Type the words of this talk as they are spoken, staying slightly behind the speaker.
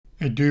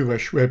I do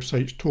wish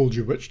websites told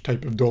you which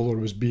type of dollar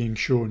was being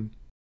shown.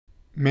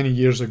 Many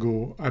years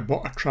ago, I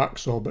bought a track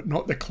saw but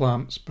not the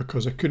clamps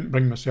because I couldn't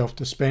bring myself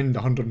to spend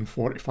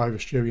 145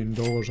 Australian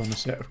dollars on a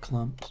set of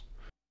clamps.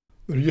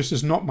 Their use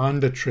is not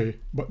mandatory,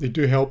 but they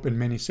do help in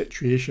many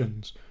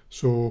situations,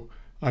 so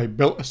I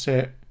built a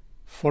set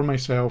for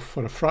myself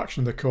for a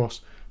fraction of the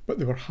cost, but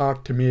they were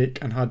hard to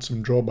make and had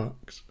some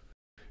drawbacks.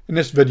 In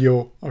this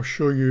video, I'll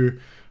show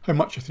you how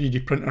much a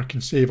 3D printer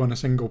can save on a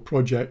single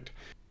project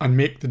and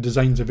make the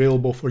designs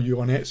available for you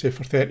on Etsy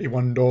for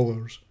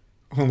 $31.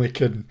 Only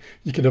kidding,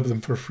 you could have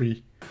them for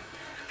free.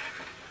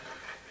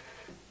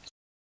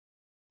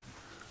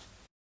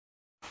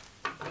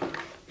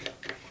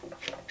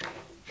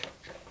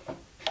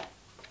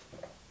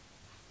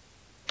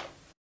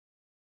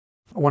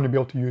 I want to be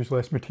able to use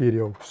less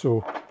material,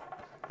 so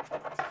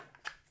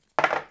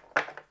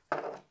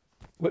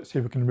let's see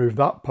if we can remove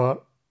that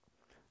part.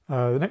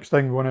 The next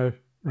thing, we want to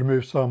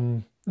remove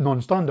some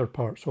non-standard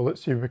parts, so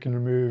let's see if we can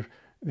remove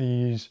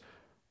these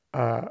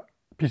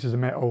pieces of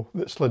metal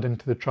that slid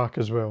into the track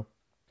as well.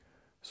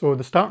 So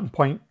the starting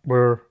point,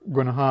 we're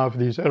going to have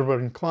these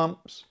Irwin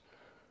clamps,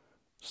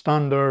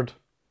 standard,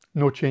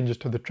 no changes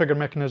to the trigger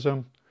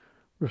mechanism.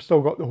 We've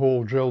still got the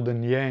hole drilled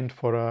in the end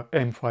for a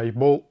M5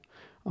 bolt,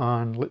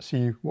 and let's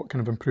see what kind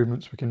of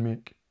improvements we can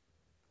make.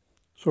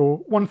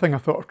 So one thing I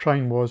thought of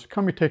trying was,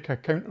 can we take a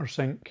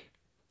countersunk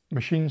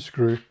machine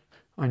screw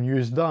and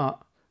use that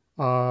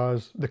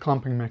as the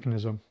clamping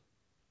mechanism?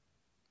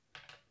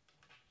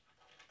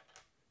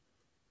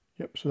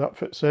 Yep, so that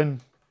fits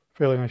in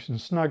fairly nice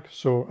and snug,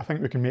 so I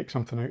think we can make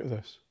something out of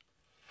this.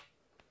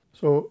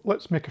 So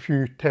let's make a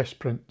few test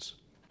prints.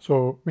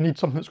 So we need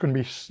something that's going to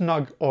be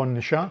snug on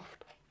the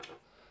shaft,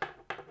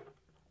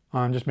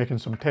 and just making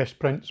some test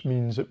prints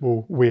means it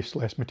will waste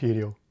less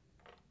material.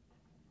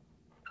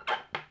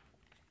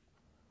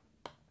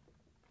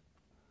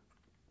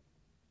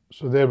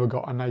 So there we've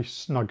got a nice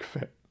snug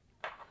fit.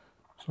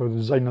 So the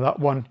design of that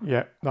one,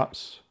 yeah,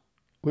 looks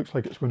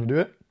like it's going to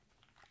do it.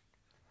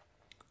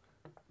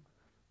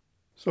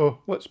 So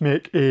let's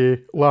make a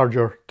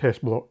larger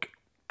test block.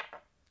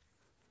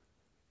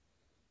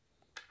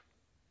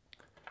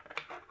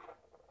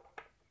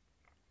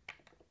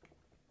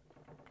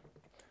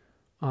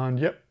 And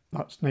yep,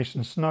 that's nice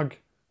and snug,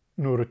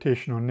 no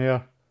rotation on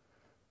there,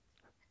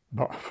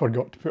 but I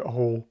forgot to put a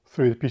hole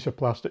through the piece of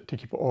plastic to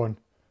keep it on.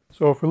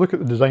 So if we look at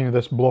the design of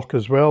this block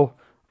as well,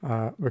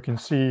 we can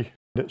see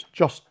that it's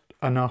just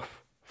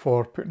enough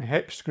for putting a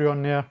hex screw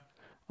on there,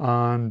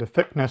 and the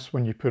thickness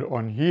when you put it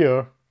on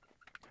here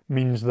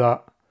means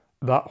that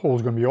that hole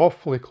is going to be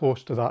awfully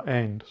close to that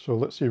end. So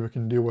let's see if we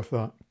can deal with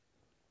that.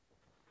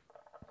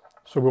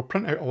 So we'll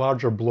print out a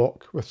larger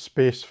block with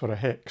space for a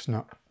hex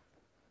nut.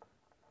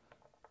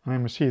 And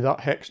then we see that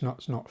hex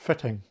nut's not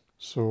fitting,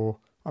 so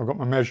I've got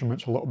my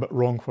measurements a little bit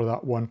wrong for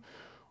that one.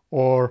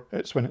 Or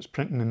it's when it's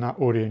printing in that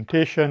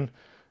orientation,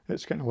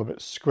 it's getting a little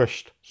bit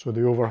squished, so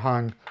the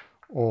overhang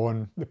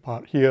on the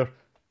part here,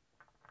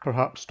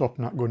 perhaps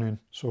stopping that going in,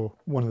 so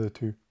one of the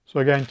two. So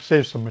again, to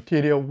save some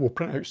material, we'll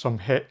print out some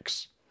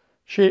hex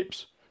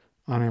shapes,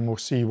 and then we'll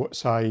see what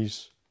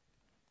size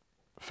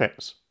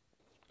fits.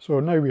 So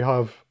now we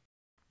have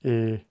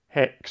a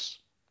hex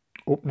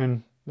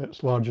opening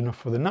that's large enough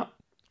for the nut,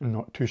 and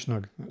not too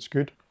snug, that's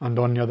good. And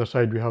on the other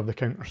side we have the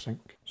countersunk.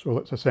 So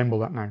let's assemble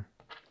that now.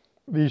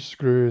 These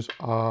screws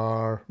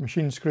are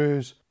machine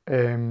screws,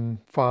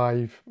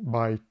 5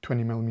 by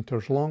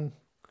 20mm long.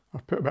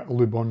 I've put a bit of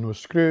lube on those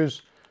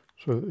screws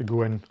so that they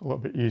go in a little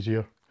bit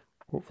easier,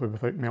 hopefully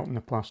without melting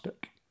the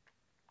plastic.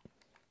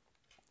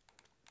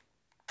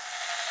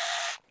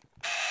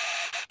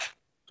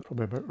 That's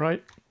probably about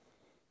right.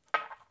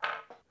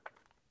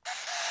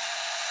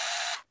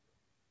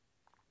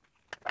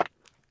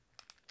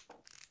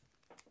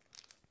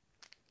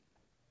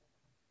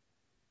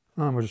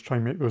 And we'll just try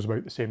and make those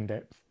about the same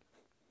depth.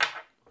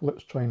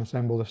 Let's try and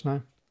assemble this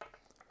now.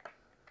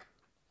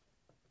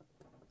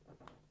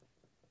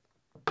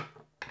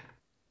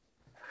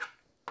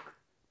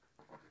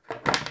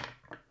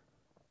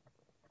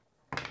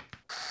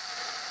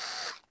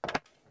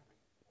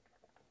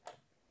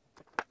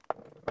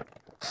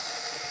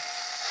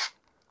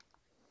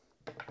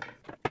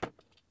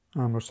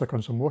 And we'll stick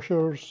on some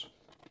washers.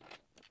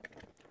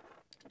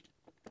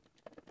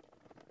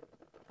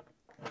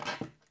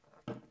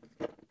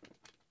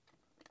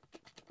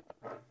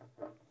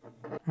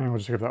 And we'll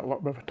just give that a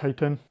little bit of a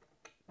tighten.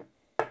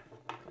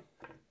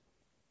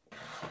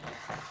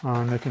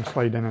 And they can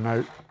slide in and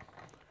out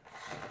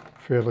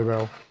fairly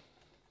well.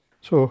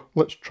 So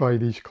let's try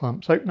these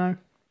clamps out now.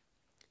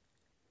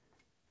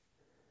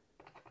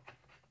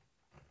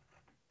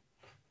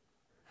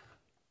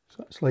 So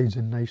that slides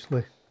in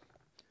nicely.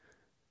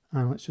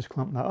 And let's just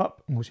clamp that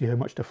up and we'll see how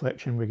much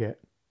deflection we get.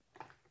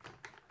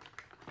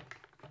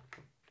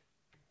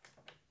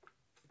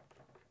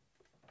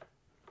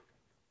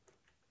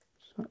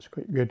 So that's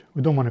quite good.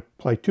 We don't want to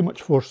apply too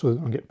much force so that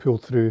it will get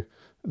pulled through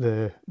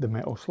the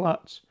metal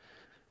slats.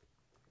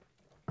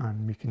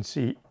 And we can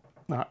see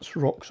that's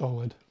rock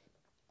solid.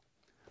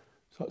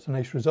 So that's a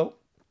nice result.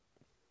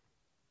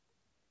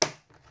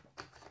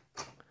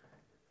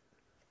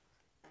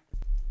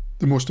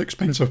 The most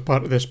expensive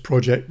part of this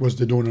project was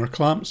the donor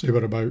clamps. They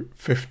were about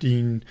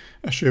 15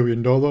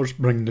 Australian dollars,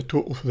 bringing the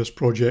total for this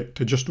project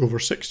to just over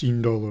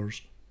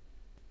 $16.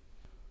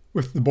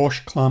 With the Bosch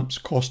clamps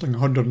costing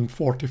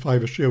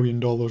 145 Australian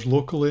dollars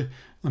locally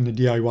and the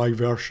DIY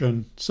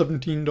version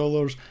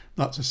 $17,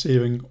 that's a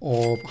saving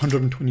of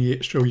 128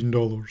 Australian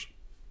dollars.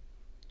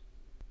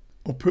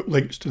 I'll put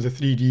links to the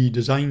 3D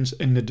designs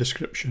in the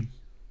description.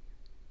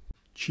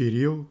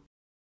 Cheerio.